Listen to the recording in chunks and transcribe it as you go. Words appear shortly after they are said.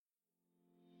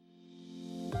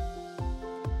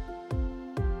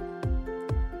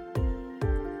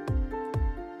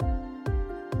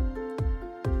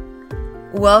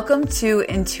Welcome to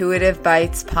Intuitive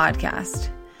Bites podcast.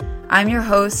 I'm your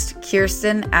host,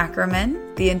 Kirsten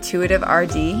Ackerman, the Intuitive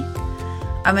RD.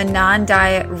 I'm a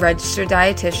non-diet registered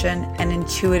dietitian and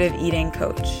intuitive eating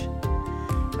coach.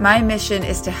 My mission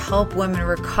is to help women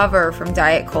recover from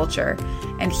diet culture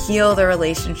and heal their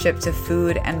relationship to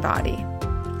food and body.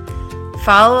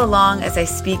 Follow along as I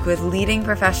speak with leading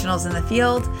professionals in the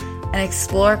field and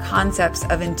explore concepts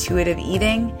of intuitive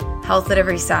eating, health at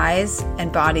every size,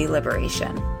 and body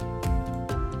liberation.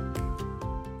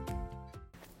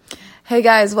 Hey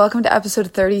guys, welcome to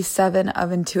episode 37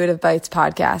 of Intuitive Bites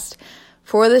podcast.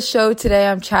 For the show today,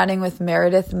 I'm chatting with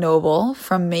Meredith Noble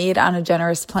from Made on a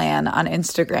Generous Plan on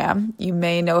Instagram. You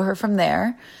may know her from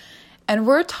there. And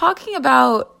we're talking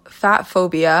about fat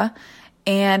phobia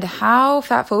and how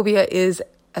fat phobia is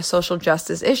a social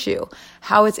justice issue,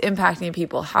 how it's impacting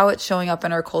people, how it's showing up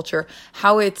in our culture,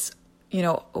 how it's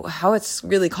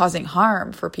really causing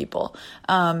harm for people.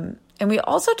 And we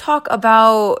also talk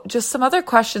about just some other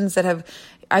questions that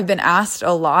I've been asked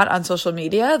a lot on social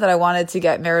media that I wanted to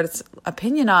get Meredith's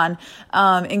opinion on,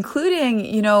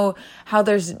 including, how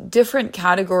there's different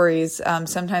categories.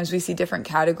 Sometimes we see different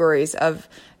categories of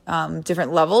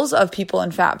different levels of people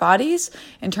in fat bodies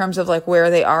in terms of like where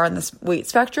they are on this weight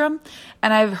spectrum.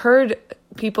 And I've heard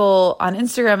people on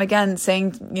Instagram again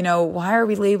saying, why are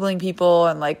we labeling people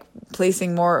and like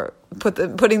placing more,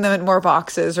 putting them in more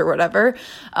boxes or whatever.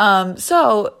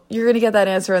 So you're going to get that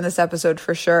answer in this episode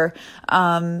for sure.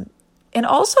 And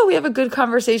also we have a good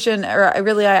conversation,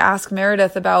 I ask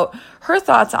Meredith about her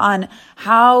thoughts on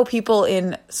how people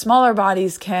in smaller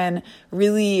bodies can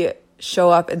really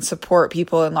show up and support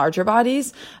people in larger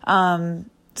bodies.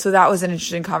 So that was an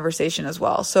interesting conversation as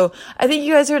well. So I think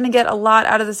you guys are going to get a lot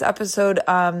out of this episode.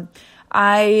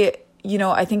 I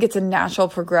think it's a natural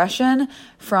progression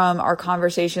from our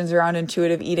conversations around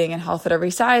intuitive eating and health at every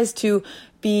size to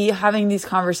be having these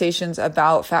conversations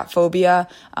about fat phobia,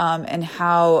 and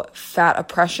how fat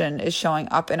oppression is showing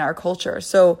up in our culture.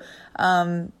 So,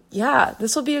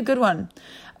 this will be a good one.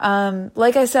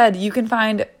 Like I said, you can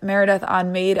find Meredith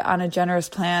on Made on a Generous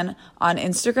Plan on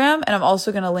Instagram, and I'm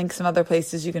also going to link some other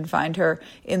places you can find her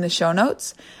in the show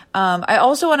notes. I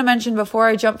also want to mention before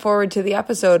I jump forward to the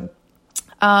episode,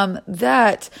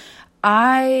 that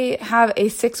I have a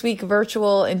 6-week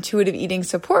virtual intuitive eating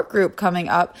support group coming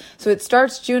up. So it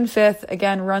starts June 5th,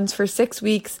 again, runs for 6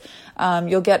 weeks.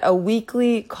 You'll get a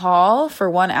weekly call for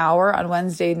 1 hour on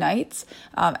Wednesday nights,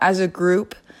 as a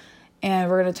group.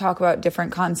 And we're going to talk about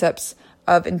different concepts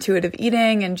of intuitive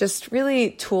eating and just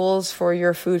really tools for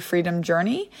your food freedom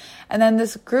journey. And then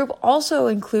this group also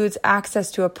includes access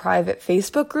to a private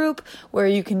Facebook group where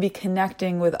you can be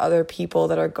connecting with other people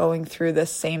that are going through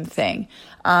this same thing.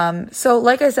 So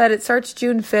like I said, it starts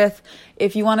June 5th.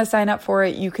 If you want to sign up for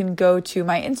it, you can go to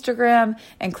my Instagram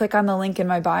and click on the link in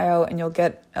my bio and you'll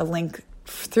get a link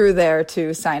through there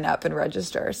to sign up and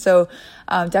register. So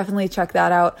definitely check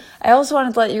that out. I also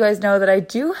wanted to let you guys know that I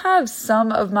do have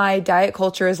some of my Diet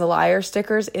Culture is a Liar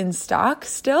stickers in stock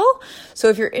still. So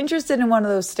if you're interested in one of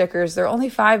those stickers, they're only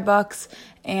 $5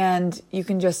 and you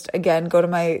can just, again, go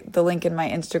to the link in my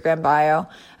Instagram bio,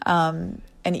 and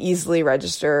easily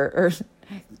register, or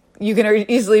you can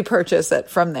easily purchase it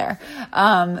from there.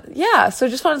 So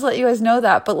just wanted to let you guys know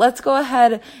that. But let's go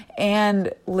ahead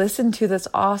and listen to this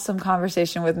awesome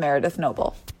conversation with Meredith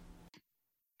Noble.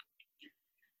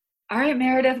 All right,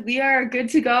 Meredith, we are good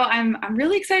to go. I'm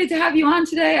really excited to have you on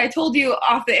today. I told you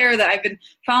off the air that I've been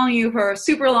following you for a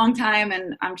super long time,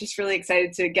 and I'm just really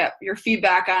excited to get your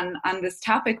feedback on this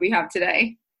topic we have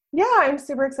today. Yeah, I'm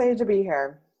super excited to be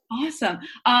here. Awesome.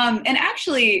 And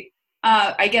actually,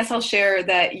 I guess I'll share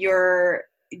that your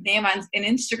name on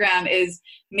Instagram is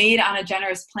Made on a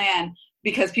Generous Plan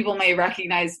because people may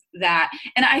recognize that.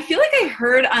 And I feel like I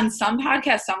heard on some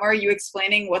podcast somewhere you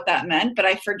explaining what that meant, but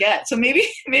I forget. So maybe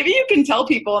you can tell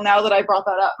people now that I brought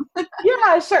that up.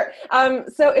 Yeah, sure.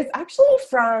 So it's actually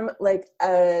from like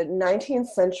a 19th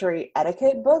century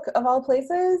etiquette book of all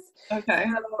places. Okay.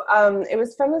 So, it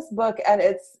was from this book, and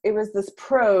it was this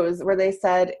prose where they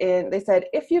said,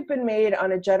 if you've been made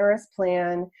on a generous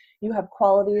plan, you have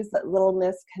qualities that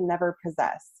littleness can never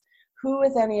possess. Who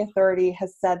with any authority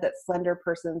has said that slender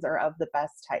persons are of the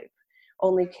best type?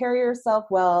 Only carry yourself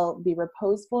well, be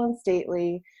reposeful and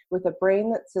stately, with a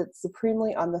brain that sits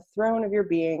supremely on the throne of your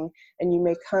being, and you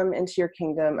may come into your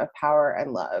kingdom of power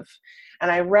and love.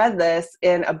 And I read this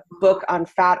in a book on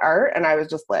fat art, and I was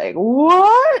just like,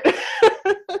 what?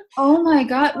 Oh my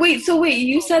God. Wait,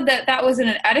 you said that was in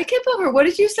an etiquette book, or what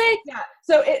did you say? Yeah.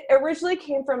 So it originally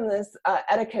came from this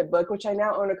etiquette book, which I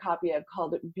now own a copy of,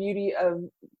 called Beauty of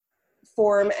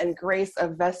form and grace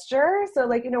of vesture. So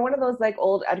like, one of those like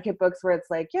old etiquette books where it's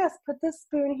like, yes, put this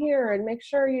spoon here and make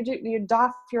sure you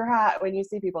doff your hat when you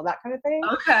see people, that kind of thing.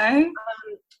 Okay.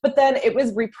 But then it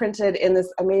was reprinted in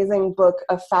this amazing book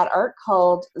of fat art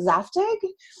called Zaftig.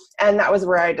 And that was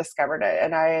where I discovered it.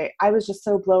 And I was just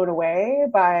so blown away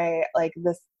by like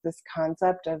this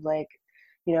concept of like,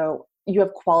 you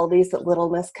have qualities that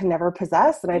littleness can never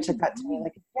possess. And I took that to mean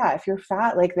like, yeah, if you're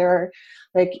fat, like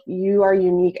you are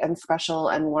unique and special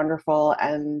and wonderful,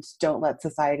 and don't let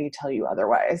society tell you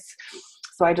otherwise.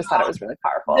 So I just thought it was really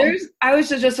powerful. I was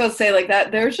just about to say like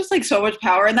that. There's just like so much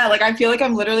power in that. Like, I feel like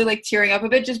I'm literally like tearing up a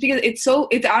bit just because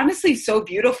it's honestly so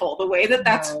beautiful the way that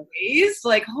that's phrased.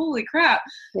 Like, holy crap.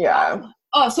 Yeah.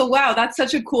 Oh, so wow, that's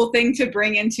such a cool thing to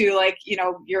bring into like,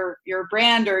 your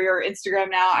brand or your Instagram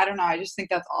now. I don't know. I just think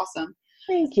that's awesome.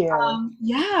 Thank you.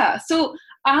 Yeah. So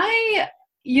I'd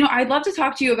love to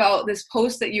talk to you about this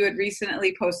post that you had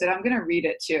recently posted. I'm going to read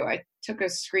it too. I took a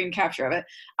screen capture of it.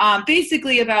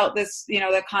 Basically about this,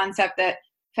 the concept that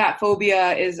fat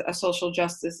phobia is a social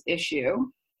justice issue.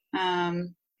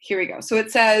 Here we go. So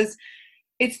it says,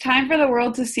 it's time for the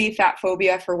world to see fat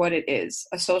phobia for what it is,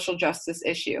 a social justice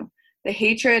issue. The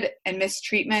hatred and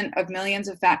mistreatment of millions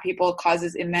of fat people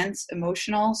causes immense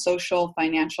emotional, social,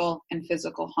 financial, and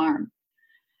physical harm.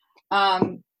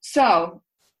 So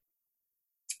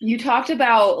you talked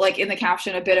about like in the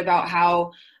caption a bit about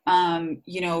how,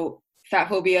 fat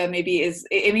phobia maybe is,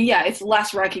 it's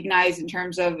less recognized in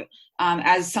terms of,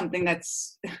 as something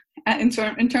that's in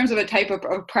terms of a type of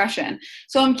oppression.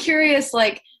 So I'm curious,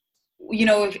 like,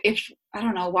 if I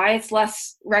don't know why it's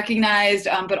less recognized,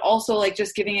 but also like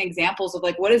just giving examples of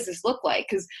like, what does this look like?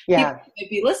 Because people might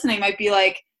be listening, might be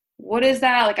like, what is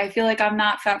that? Like, I feel like I'm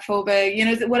not fat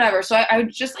phobic, whatever. So I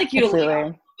would just like you to learn a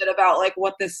little bit about like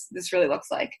what this really looks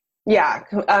like. Yeah,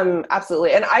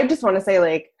 absolutely. And I just want to say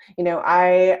like,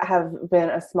 I have been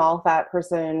a small fat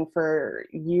person for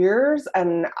years,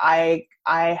 and I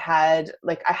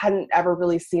hadn't ever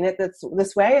really seen it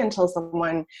this way until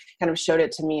someone kind of showed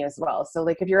it to me as well. So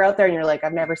like, if you're out there and you're like,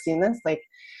 I've never seen this, like,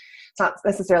 it's not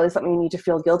necessarily something you need to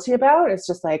feel guilty about. It's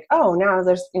just like, oh, now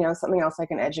there's, something else I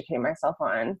can educate myself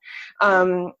on.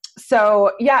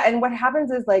 So yeah. And what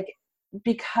happens is like,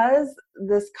 because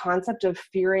this concept of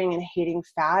fearing and hating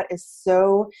fat is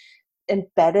so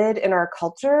embedded in our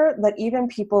culture that even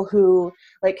people who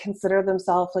like consider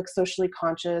themselves like socially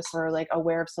conscious or like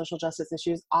aware of social justice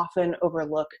issues often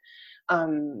overlook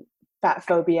fat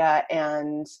phobia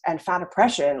and fat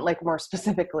oppression, like more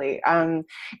specifically.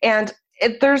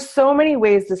 There's so many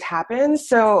ways this happens.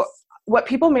 So what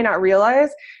people may not realize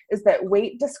is that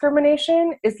weight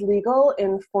discrimination is legal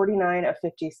in 49 of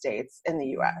 50 states in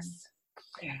the US.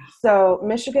 Yeah. So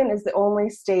Michigan is the only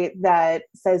state that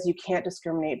says you can't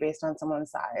discriminate based on someone's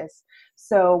size.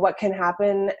 So what can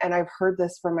happen, and I've heard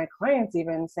this from my clients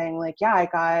even saying like, yeah, I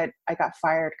got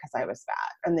fired because I was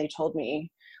fat. And they told me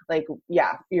like,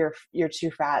 yeah, you're too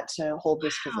fat to hold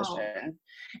this position.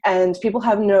 And people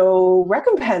have no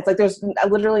recompense. Like there's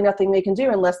literally nothing they can do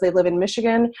unless they live in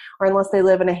Michigan or unless they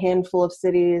live in a handful of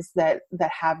cities that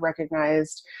have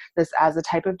recognized this as a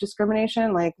type of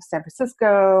discrimination, like San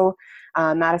Francisco,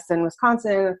 Madison,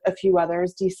 Wisconsin, a few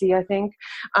others, DC, I think.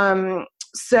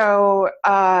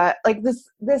 Like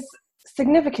this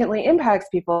significantly impacts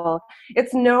people.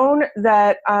 It's known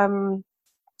that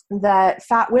that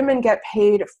fat women get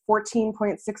paid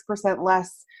 14.6%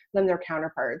 less than their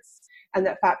counterparts, and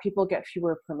that fat people get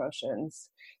fewer promotions.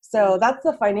 So that's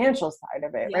the financial side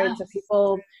of it, right? Yes. So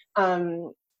people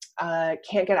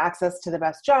can't get access to the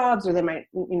best jobs, or they might,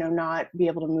 not be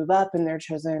able to move up in their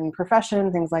chosen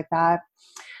profession, things like that.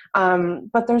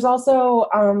 But there's also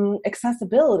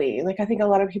accessibility. Like I think a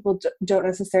lot of people don't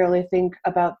necessarily think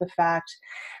about the fact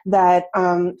that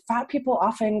fat people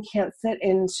often can't sit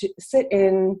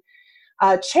in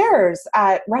chairs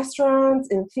at restaurants,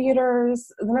 in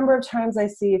theaters. The number of times I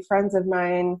see friends of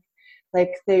mine,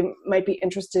 like they might be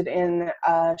interested in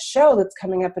a show that's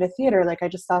coming up at a theater. Like I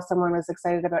just saw someone was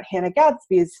excited about Hannah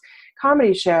Gadsby's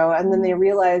comedy show, and then they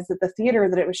realized that the theater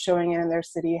that it was showing in their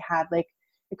city had like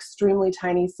extremely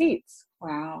tiny seats.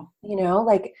 Wow.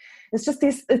 Like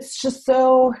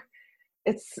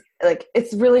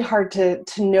it's really hard to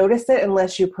notice it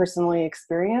unless you personally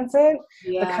experience it.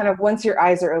 Yeah. But kind of once your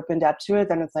eyes are opened up to it,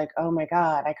 then it's like, oh my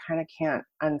God, I kind of can't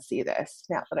unsee this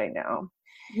now that I know.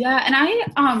 Yeah. And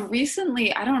I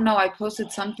recently, I don't know, I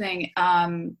posted something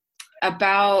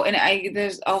about, and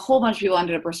there's a whole bunch of people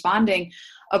ended up responding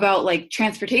about like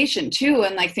transportation too,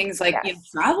 and like things like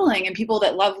traveling, and people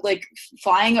that love like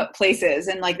flying up places,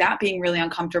 and like that being really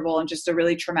uncomfortable and just a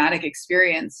really traumatic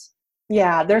experience.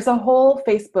 Yeah, there's a whole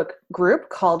Facebook group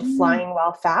called Flying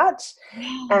While Fat.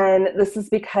 And this is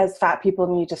because fat people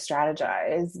need to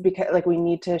strategize, because like we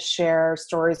need to share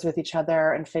stories with each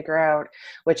other and figure out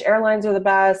which airlines are the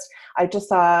best. I just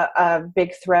saw a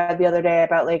big thread the other day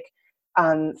about like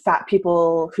fat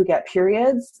people who get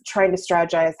periods trying to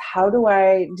strategize. How do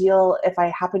I deal if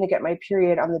I happen to get my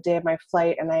period on the day of my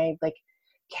flight and I like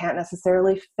can't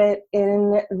necessarily fit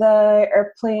in the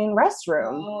airplane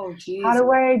restroom? Oh, geez. How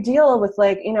do I deal with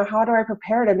like, you know, how do I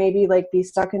prepare to maybe like be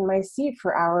stuck in my seat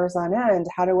for hours on end?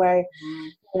 How do I,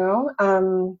 you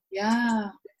know, yeah,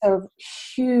 a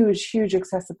huge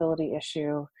accessibility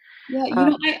issue.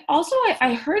 yeah.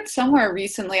 I heard somewhere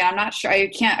recently, I'm not sure,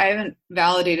 I haven't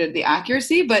validated the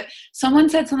accuracy, but someone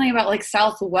said something about like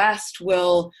Southwest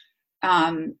will,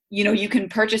 you can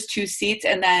purchase 2 seats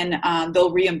and then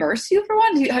they'll reimburse you for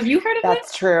one. Have you heard of that?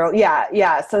 That's true.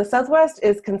 Yeah. So Southwest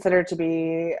is considered to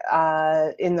be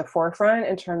in the forefront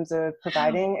in terms of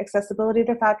providing accessibility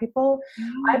to fat people.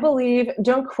 I believe,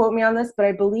 don't quote me on this, but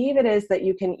I believe it is that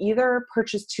you can either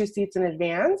purchase 2 seats in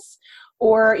advance,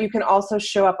 or you can also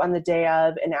show up on the day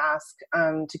of and ask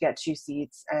to get 2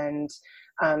 seats. And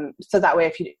so that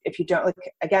way, if you don't, like,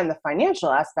 again, the financial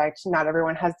aspect, not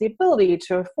everyone has the ability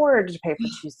to afford to pay for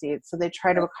 2 seats. So they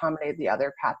try to accommodate the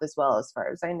other path as well, as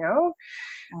far as I know.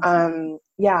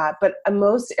 Yeah, but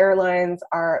most airlines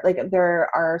are like, there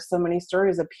are so many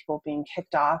stories of people being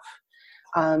kicked off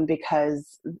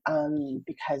because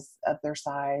of their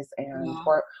size and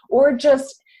or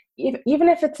just even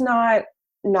if it's not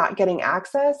getting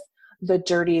access, the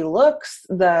dirty looks.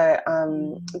 There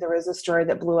was a story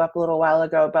that blew up a little while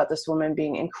ago about this woman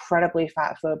being incredibly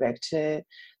fat phobic to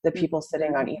the people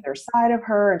sitting on either side of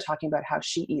her and talking about how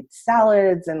she eats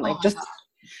salads and like just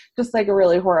like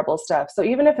really horrible stuff. So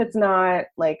even if it's not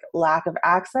like lack of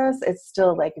access, it's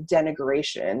still like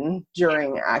denigration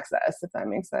during access, if that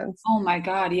makes sense. Oh my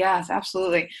God. Yes,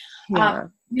 absolutely. Yeah.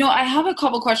 I have a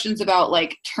couple questions about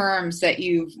like terms that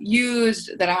you've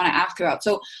used that I want to ask about.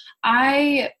 So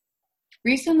I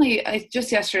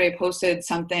just yesterday posted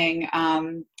something,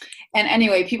 and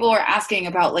anyway, people were asking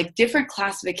about like different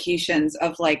classifications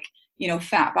of like,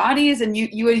 fat bodies, and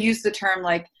you would use the term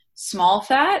like small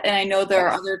fat, and I know there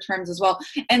are other terms as well.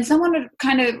 And someone had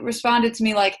kind of responded to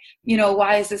me like,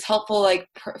 why is this helpful? Like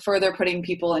further putting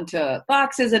people into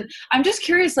boxes. And I'm just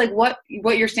curious, like what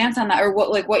your stance on that, or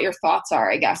what your thoughts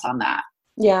are, I guess, on that.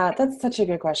 Yeah, that's such a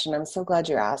good question. I'm so glad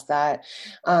you asked that.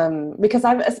 Because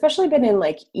I've especially been in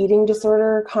like eating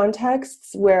disorder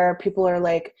contexts where people are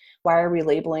like, why are we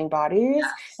labeling bodies?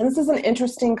 Yes. And this is an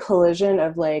interesting collision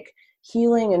of like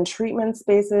healing and treatment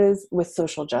spaces with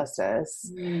social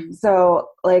justice. So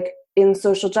like in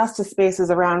social justice spaces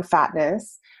around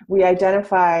fatness, we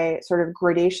identify sort of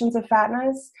gradations of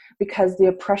fatness because the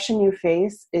oppression you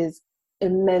face is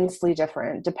immensely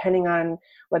different depending on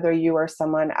whether you are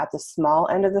someone at the small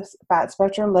end of the fat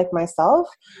spectrum like myself,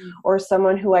 or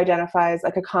someone who identifies,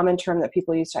 like a common term that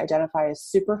people used to identify as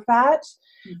super fat,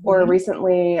 or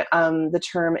recently the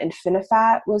term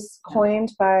infinifat was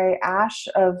coined by Ash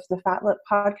of the Fat Lip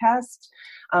podcast,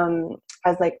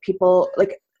 as like people,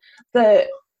 like the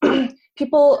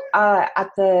people at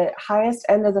the highest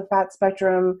end of the fat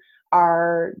spectrum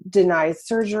are denied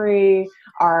surgery,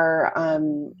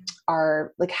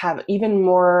 are like have even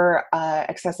more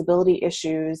accessibility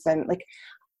issues. And like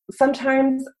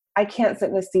sometimes I can't sit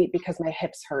in the seat because my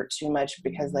hips hurt too much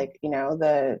because like,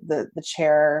 the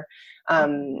chair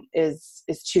is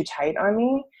too tight on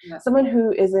me. Yeah. Someone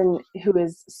who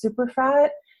is super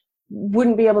fat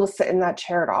wouldn't be able to sit in that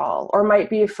chair at all, or might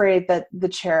be afraid that the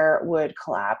chair would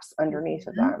collapse underneath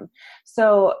of them.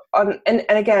 So, and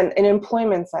again, in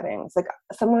employment settings, like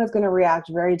someone is going to react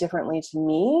very differently to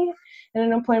me in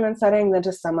an employment setting than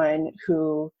to someone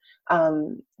who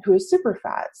is super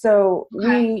fat. So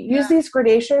we use these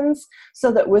gradations so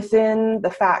that within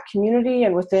the fat community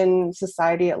and within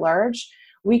society at large,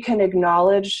 we can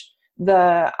acknowledge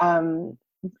the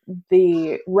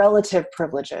relative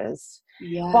privileges.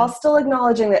 Yeah. While still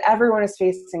acknowledging that everyone is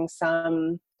facing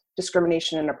some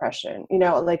discrimination and oppression.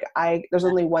 Like there's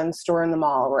only one store in the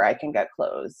mall where I can get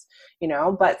clothes,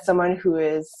 but someone who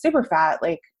is super fat,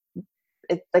 like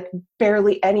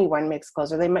barely anyone makes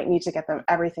clothes, or they might need to get them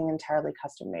everything entirely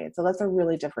custom made. So that's a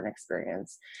really different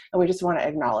experience. And we just want to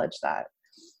acknowledge that.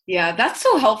 Yeah, that's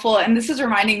so helpful. And this is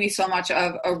reminding me so much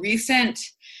of a recent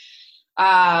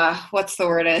what's the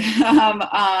word?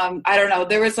 I don't know.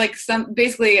 There was like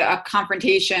basically a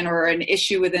confrontation or an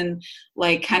issue within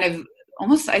like kind of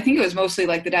almost, I think it was mostly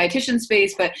like the dietitian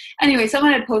space, but anyway,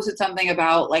 someone had posted something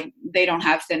about like, they don't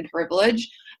have thin privilege.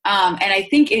 And I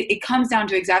think it comes down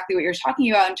to exactly what you're talking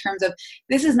about in terms of,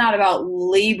 this is not about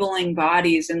labeling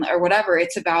bodies or whatever.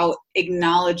 It's about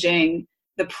acknowledging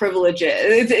the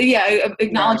privileges.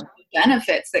 Acknowledging the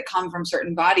benefits that come from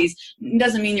certain bodies. It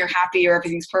doesn't mean you're happy or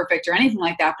everything's perfect or anything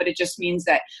like that, but it just means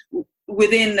that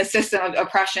within the system of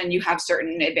oppression, you have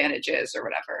certain advantages or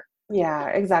whatever. Yeah,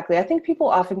 exactly. I think people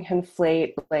often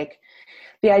conflate like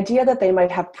the idea that they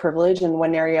might have privilege in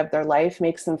one area of their life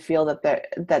makes them feel that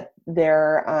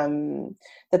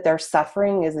their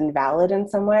suffering is invalid in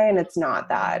some way, and it's not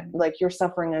that. Like, your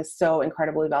suffering is so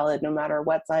incredibly valid, no matter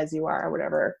what size you are,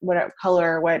 whatever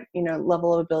color, what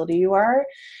level of ability you are.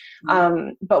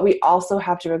 But we also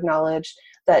have to acknowledge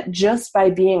that just by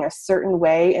being a certain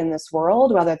way in this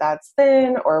world, whether that's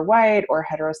thin or white or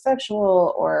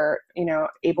heterosexual or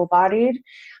able-bodied,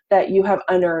 that you have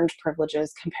unearned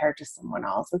privileges compared to someone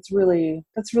else. That's really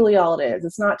all it is.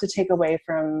 It's not to take away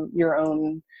from your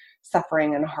own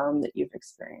suffering and harm that you've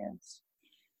experienced.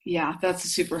 Yeah, that's a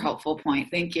super helpful point.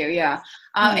 Thank you. Yeah.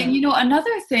 And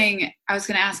another thing I was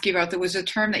going to ask you about, that was a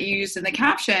term that you used in the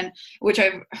caption, which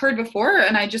I've heard before,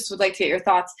 and I just would like to get your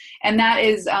thoughts. And that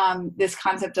is this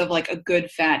concept of like a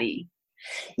good fatty.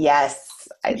 Yes,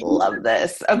 I love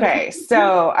this. Okay,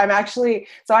 so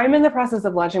I'm in the process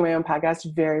of launching my own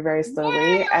podcast very, very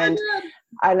slowly. Yay,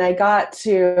 and I got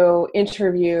to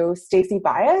interview Stacey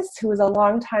Bias, who is a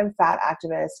longtime fat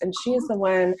activist. And she is the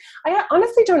one, I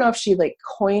honestly don't know if she like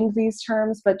coined these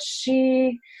terms, but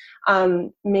she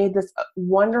made this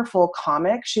wonderful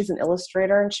comic. She's an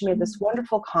illustrator, and she made this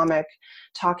wonderful comic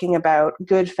talking about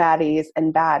good fatties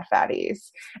and bad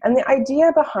fatties. And the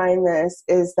idea behind this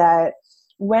is that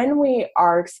when we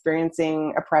are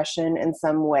experiencing oppression in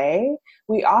some way,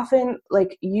 we often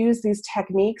like use these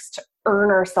techniques to earn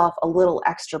ourselves a little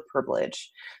extra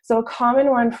privilege. So a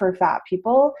common one for fat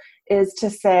people is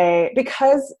to say,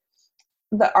 because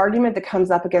the argument that comes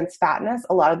up against fatness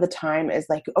a lot of the time is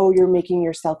like, oh, you're making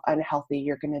yourself unhealthy,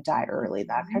 you're going to die early,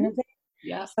 that kind of thing.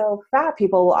 Yeah. So fat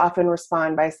people will often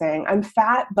respond by saying, I'm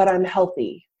fat, but I'm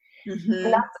healthy.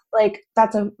 And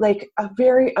that's a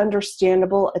very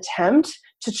understandable attempt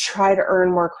to try to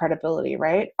earn more credibility,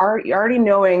 right? Already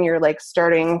knowing you're like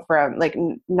starting from like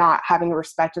not having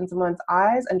respect in someone's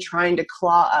eyes and trying to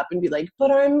claw up and be like,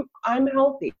 but I'm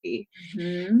healthy.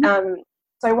 So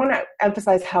I want to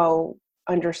emphasize how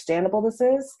understandable this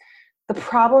is. The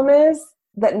problem is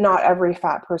that not every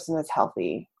fat person is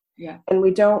healthy. Yeah. And we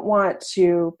don't want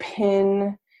to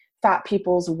pin fat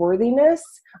people's worthiness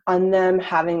on them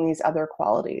having these other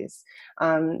qualities.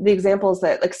 The examples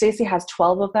that like Stacey has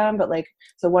 12 of them, but like,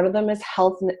 so one of them is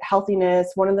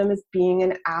healthiness. One of them is being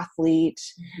an athlete.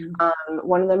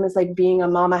 One of them is like being a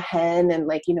mama hen. And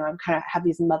like, I'm kind of have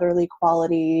these motherly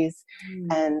qualities.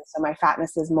 And so my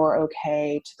fatness is more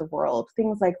okay to the world,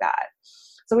 things like that.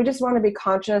 So we just want to be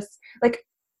conscious. Like,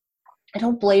 I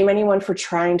don't blame anyone for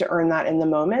trying to earn that in the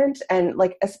moment. And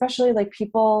like, especially like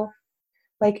people,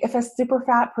 like if a super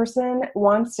fat person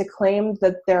wants to claim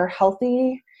that they're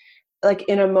healthy, like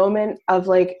in a moment of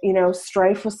like,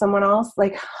 strife with someone else,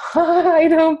 like I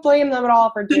don't blame them at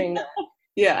all for doing that.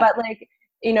 Yeah. But like,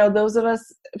 those of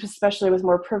us, especially with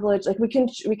more privilege, like we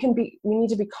need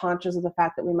to be conscious of the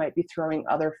fact that we might be throwing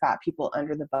other fat people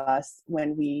under the bus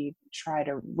when we try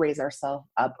to raise ourselves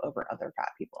up over other fat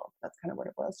people. That's kind of what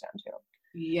it boils down to.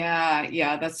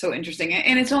 Yeah, that's so interesting.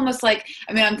 And it's almost like,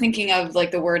 I'm thinking of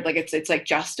like the word, like it's like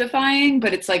justifying,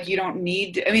 but it's like you don't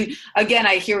need, again,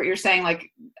 I hear what you're saying, like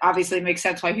obviously it makes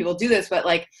sense why people do this, but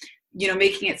like,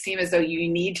 making it seem as though you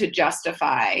need to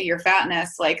justify your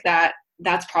fatness, like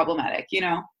that's problematic,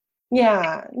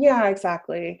 Yeah,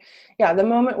 exactly. Yeah, the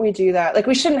moment we do that, like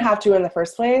we shouldn't have to in the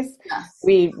first place. Yes.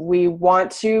 We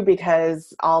want to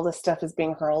because all this stuff is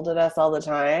being hurled at us all the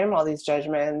time, all these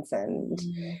judgments and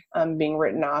being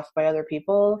written off by other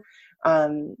people.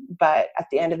 But at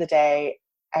the end of the day,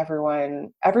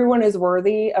 everyone is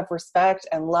worthy of respect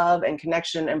and love and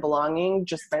connection and belonging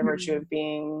just by virtue of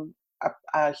being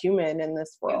a human in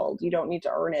this world. You don't need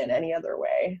to earn it any other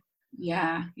way.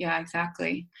 Yeah,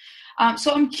 exactly.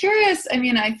 So I'm curious,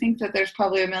 I think that there's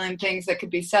probably a million things that could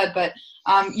be said, but,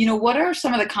 what are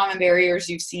some of the common barriers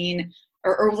you've seen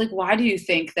or like, why do you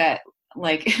think that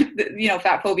like,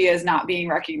 fat phobia is not being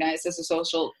recognized as a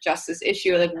social justice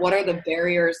issue? Like, what are the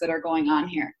barriers that are going on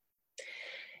here?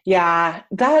 Yeah,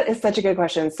 that is such a good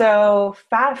question. So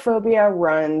fat phobia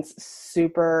runs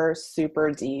super,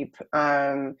 super deep.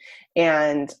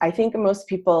 And I think most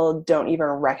people don't even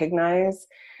recognize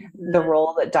the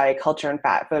role that diet culture and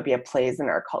fat phobia plays in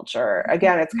our culture.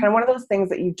 Again, it's kind of one of those things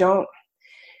that you don't,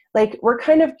 like, we're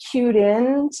kind of cued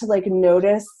in to like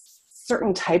notice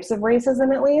certain types of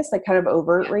racism, at least, like kind of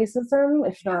overt racism,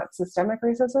 if not systemic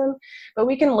racism. But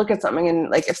we can look at something and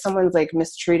like if someone's like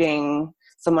mistreating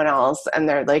someone else and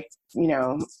they're like, you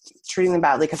know, treating them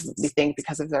badly because we think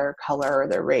because of their color or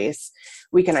their race,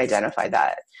 we can identify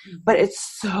that. But it's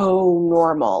so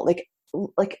normal.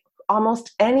 Like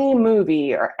almost any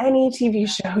movie or any TV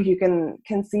show you can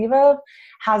conceive of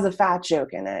has a fat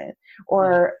joke in it.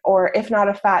 Or if not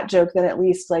a fat joke, then at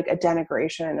least like a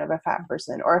denigration of a fat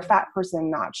person, or a fat person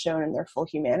not shown in their full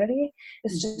humanity.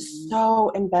 It's just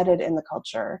so embedded in the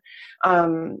culture.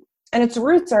 And its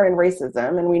roots are in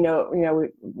racism. And we know,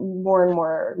 more and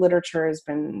more literature has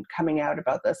been coming out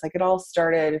about this. Like it all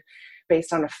started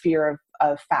based on a fear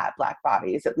of fat Black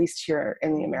bodies, at least here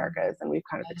in the Americas. And we've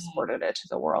kind of exported it to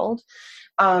the world.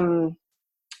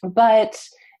 But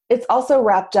it's also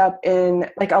wrapped up in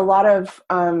like a lot of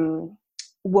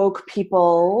woke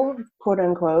people, quote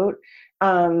unquote,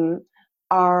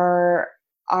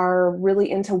 are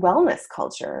really into wellness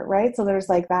culture, right? So there's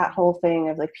like that whole thing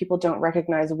of like people don't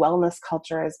recognize wellness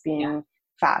culture as being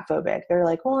fat phobic. They're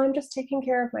like, well, I'm just taking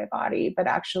care of my body, but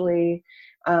actually,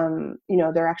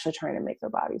 they're actually trying to make their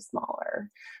body smaller.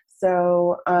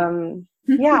 So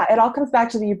it all comes back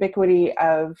to the ubiquity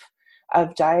of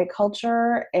diet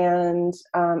culture and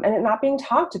it not being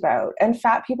talked about, and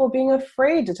fat people being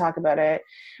afraid to talk about it,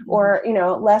 or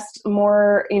lest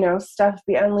more stuff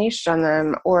be unleashed on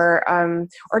them, or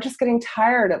just getting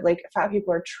tired of like fat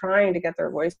people are trying to get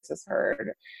their voices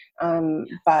heard,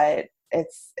 but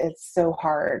it's so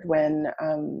hard when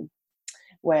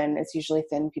it's usually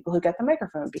thin people who get the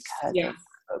microphone because of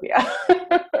phobia.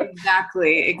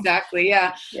 Exactly.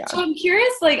 Yeah. So I'm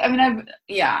curious,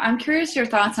 I'm curious your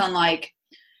thoughts on like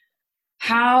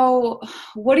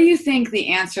what do you think the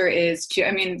answer is to,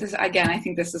 this, again, I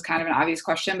think this is kind of an obvious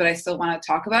question, but I still want to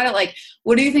talk about it. Like,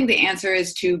 what do you think the answer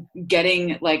is to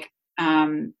getting like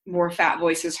more fat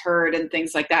voices heard and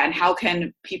things like that? And how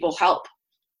can people help?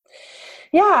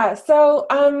 Yeah. So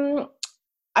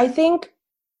I think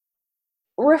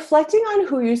reflecting on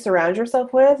who you surround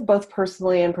yourself with, both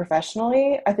personally and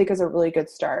professionally, I think is a really good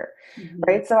start,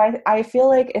 right? So I feel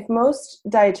like if most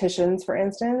dietitians, for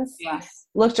instance,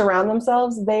 looked around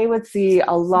themselves, they would see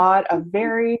a lot of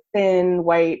very thin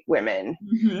white women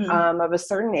of a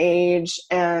certain age.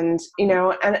 And,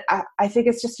 and I think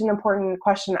it's just an important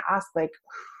question to ask, like,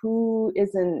 who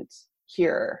isn't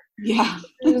here? Yeah.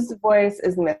 Whose voice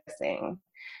is missing?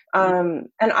 And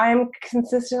I'm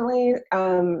consistently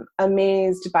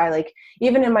amazed by, like,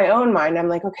 even in my own mind, I'm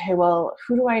like, okay, well,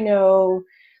 who do I know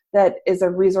that is a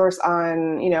resource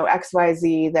on,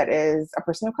 XYZ that is a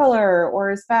person of color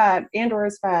or is fat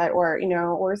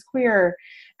or is queer.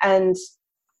 And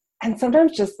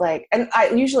sometimes just like, and I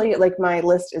usually like my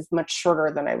list is much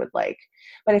shorter than I would like,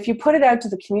 but if you put it out to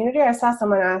the community, I saw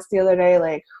someone ask the other day,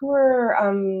 like, who are,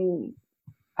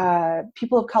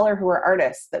 people of color who are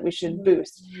artists that we should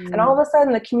boost. And all of a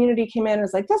sudden the community came in and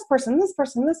was like, this person.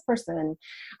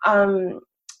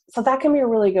 So that can be a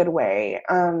really good way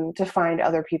to find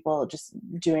other people just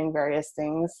doing various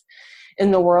things in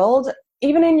the world.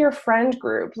 Even in your friend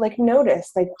group, like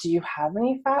notice, like, do you have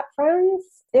any fat friends?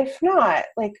 If not,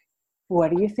 like,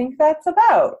 what do you think that's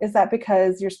about? Is that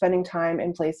because you're spending time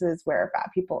in places where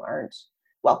fat people aren't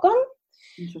welcome?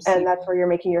 And that's where you're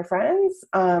making your friends.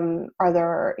 Are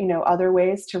there, other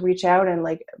ways to reach out and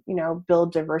like,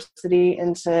 build diversity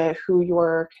into who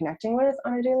you're connecting with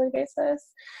on a daily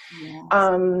basis? Yes.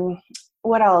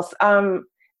 What else?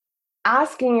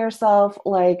 Asking yourself,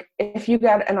 like, if you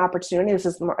get an opportunity, this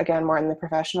is more in the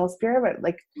professional sphere,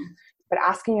 but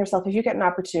asking yourself, if you get an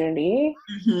opportunity,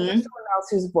 someone else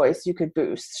whose voice you could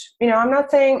boost. I'm not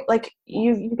saying like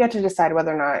you get to decide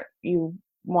whether or not you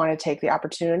want to take the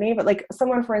opportunity, but like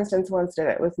someone, for instance, once did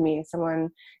it with me. Someone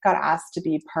got asked to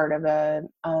be part of an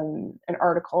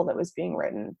article that was being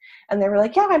written, and they were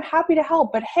like, yeah, I'm happy to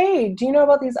help, but hey, do you know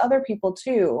about these other people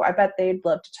too? I bet they'd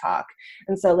love to talk.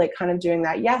 And so like kind of doing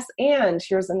that. Yes. And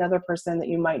here's another person that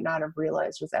you might not have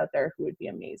realized was out there who would be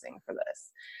amazing for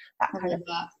this. That kind of thing is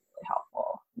really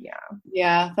helpful.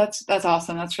 Yeah. That's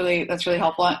awesome. That's really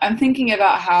helpful. I'm thinking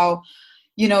about how,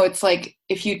 it's like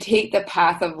if you take the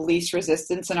path of least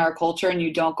resistance in our culture and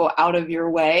you don't go out of your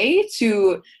way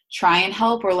to try and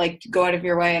help, or like go out of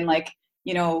your way and like,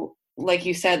 like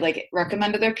you said, like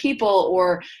recommend other people,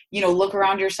 or, look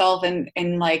around yourself and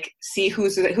like see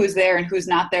who's there and who's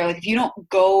not there. Like if you don't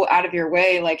go out of your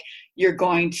way, like you're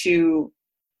going to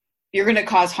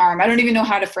cause harm. I don't even know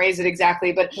how to phrase it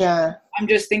exactly, but I'm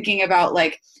just thinking about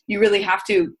like, you really have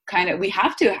to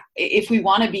if we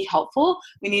want to be helpful,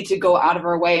 we need to go out of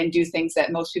our way and do things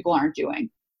that most people aren't doing.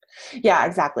 Yeah,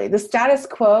 exactly. The status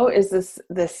quo is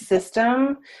this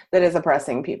system that is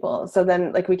oppressing people. So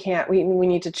then like we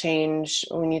need to change,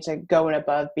 we need to go and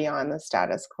above beyond the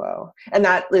status quo. And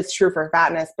that is true for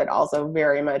fatness, but also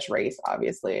very much race,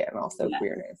 obviously, and also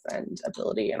queerness and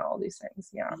ability and all these things.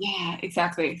 Yeah. Yeah,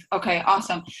 exactly. Okay,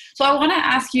 awesome. So I want to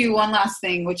ask you one last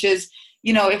thing, which is,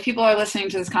 if people are listening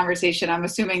to this conversation, I'm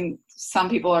assuming some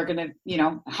people are going to,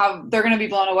 they're going to be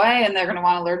blown away and they're going to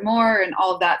want to learn more and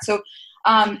all of that. So,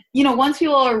 once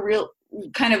people are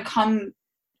kind of come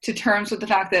to terms with the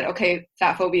fact that, okay,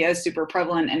 fat phobia is super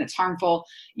prevalent and it's harmful,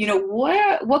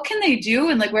 what can they do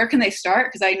and like, where can they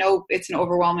start? Because I know it's an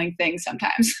overwhelming thing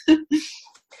sometimes.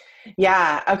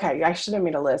 Yeah. Okay. I should have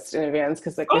made a list in advance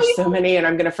because there's so many and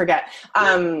I'm going to forget.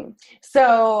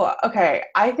 Okay.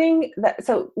 I think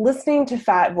that, listening to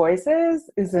fat voices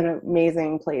is an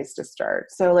amazing place to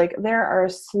start. So like there are a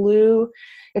slew,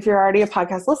 if you're already a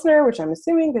podcast listener, which I'm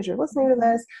assuming because you're listening to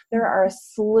this, there are a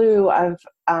slew of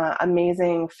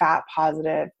amazing fat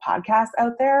positive podcasts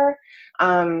out there.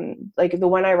 Like the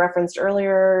one I referenced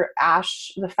earlier,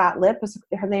 Ash, the Fat Lip is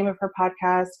her name of her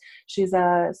podcast. She's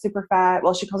a super fat,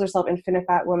 she calls herself Infinite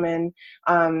Fat Woman.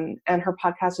 And her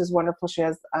podcast is wonderful.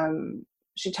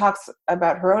 She talks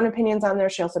about her own opinions on there.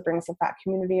 She also brings the fat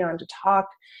community on to talk.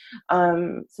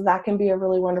 So that can be a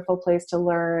really wonderful place to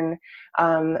learn.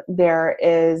 There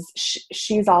is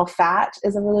She's All Fat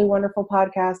is a really wonderful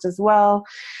podcast as well.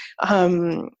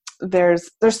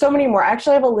 There's so many more. I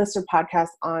actually have a list of podcasts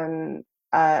on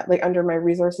under my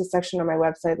resources section on my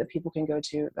website that people can go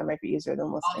to. That might be easier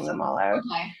than listing them all out.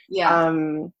 Okay. Yeah.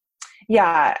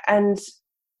 Yeah. And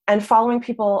following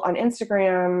people on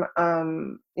Instagram,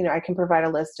 I can provide a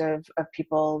list of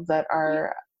people that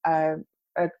are a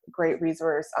great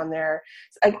resource on there.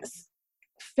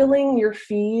 Filling your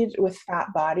feed with fat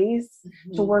bodies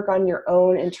to work on your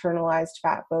own internalized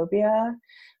fat phobia.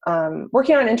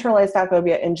 Working on internalized fat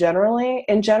phobia in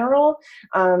general,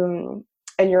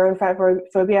 and your own fat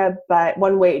phobia. But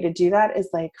one way to do that is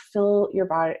like fill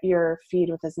your feed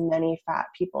with as many fat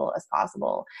people as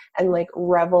possible and like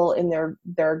revel in their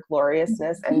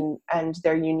gloriousness and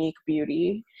their unique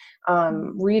beauty.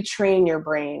 Retrain your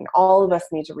brain. All of us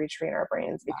need to retrain our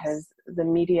brains because the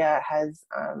media has,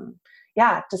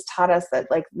 just taught us that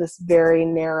like this very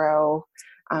narrow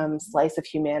slice of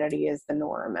humanity is the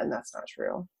norm, and that's not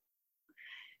true.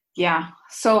 Yeah,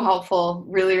 so helpful,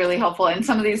 really, really helpful. And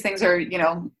some of these things are,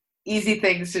 easy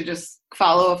things to just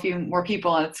follow a few more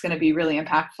people and it's going to be really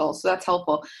impactful. So that's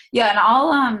helpful. Yeah. And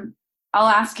I'll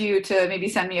ask you to maybe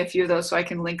send me a few of those so I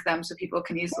can link them so people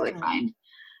can easily find.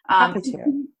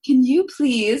 Can you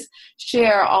please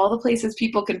share all the places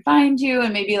people can find you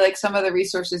and maybe like some of the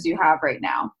resources you have right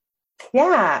now?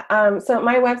 Yeah. So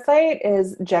my website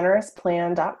is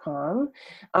generousplan.com.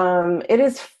 It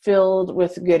is filled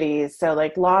with goodies. So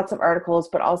like lots of articles,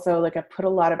 but also like I put a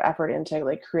lot of effort into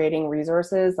like creating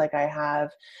resources. Like I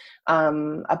have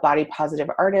a body positive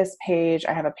artist page.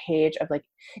 I have a page of like,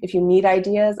 if you need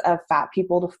ideas of fat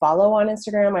people to follow on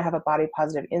Instagram, I have a body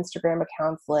positive Instagram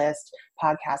accounts list,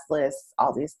 podcast lists,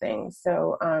 all these things.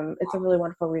 So it's a really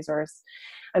wonderful resource.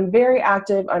 I'm very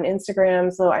active on Instagram,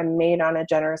 so I'm Made on a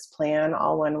Generous Plan,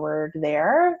 all one word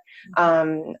there.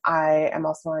 I am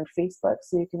also on Facebook,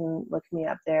 so you can look me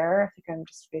up there. I think I'm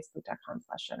just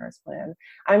facebook.com/generousplan.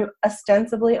 I'm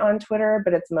ostensibly on Twitter,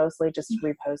 but it's mostly just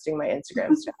reposting my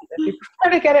Instagram stuff. If you prefer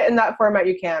to get it in that format,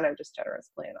 you can. I'm just Generous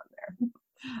Plan on there.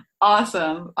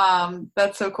 Awesome.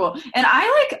 That's so cool. And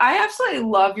I absolutely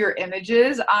love your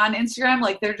images on Instagram.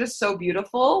 Like they're just so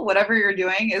beautiful. Whatever you're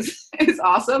doing is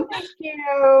awesome.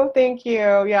 Thank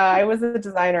you. Yeah. I was a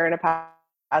designer in a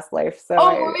past life. So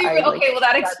well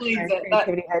that explains it.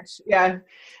 Yeah.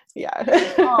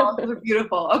 Oh, those are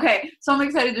beautiful. Okay. So I'm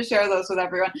excited to share those with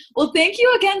everyone. Well, thank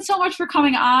you again so much for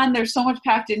coming on. There's so much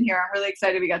packed in here. I'm really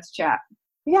excited we got to chat.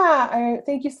 Yeah, I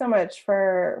thank you so much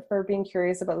for being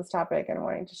curious about this topic and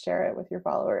wanting to share it with your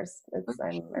followers. I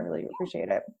really appreciate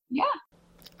it. Yeah.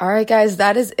 All right, guys,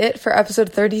 that is it for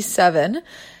episode 37.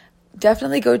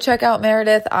 Definitely go check out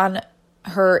Meredith on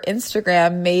her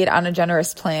Instagram, Made on a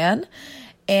Generous Plan.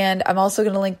 And I'm also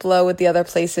going to link below with the other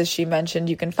places she mentioned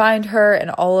you can find her and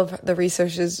all of the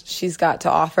resources she's got to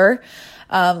offer.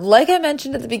 Like I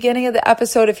mentioned at the beginning of the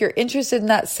episode, if you're interested in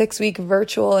that 6-week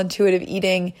virtual intuitive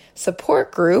eating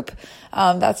support group,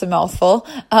 that's a mouthful,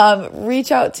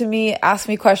 reach out to me, ask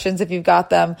me questions if you've got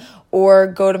them, or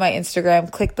go to my Instagram,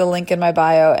 click the link in my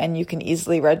bio, and you can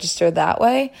easily register that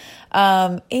way.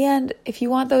 And if you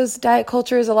want those Diet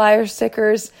Culture is a Liar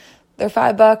stickers, they're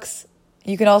 $5.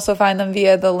 You can also find them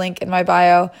via the link in my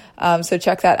bio, so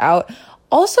check that out.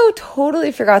 Also,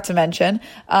 totally forgot to mention,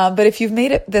 but if you've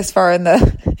made it this far in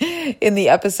the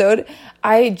episode,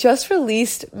 I just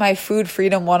released my Food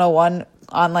Freedom 101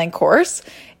 online course,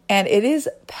 and it is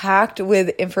packed with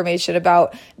information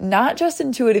about not just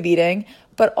intuitive eating,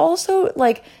 but also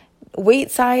like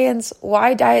weight science,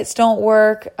 why diets don't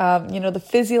work, the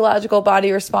physiological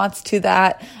body response to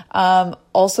that.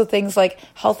 Also things like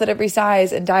health at every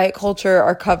size and diet culture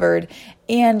are covered,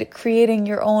 and creating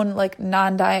your own like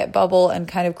non-diet bubble and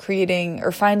kind of creating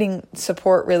or finding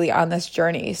support really on this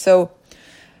journey. So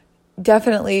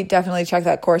definitely check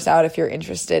that course out if you're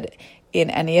interested in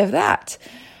any of that.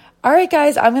 All right,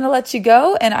 guys, I'm going to let you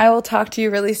go, and I will talk to you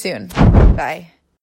really soon. Bye.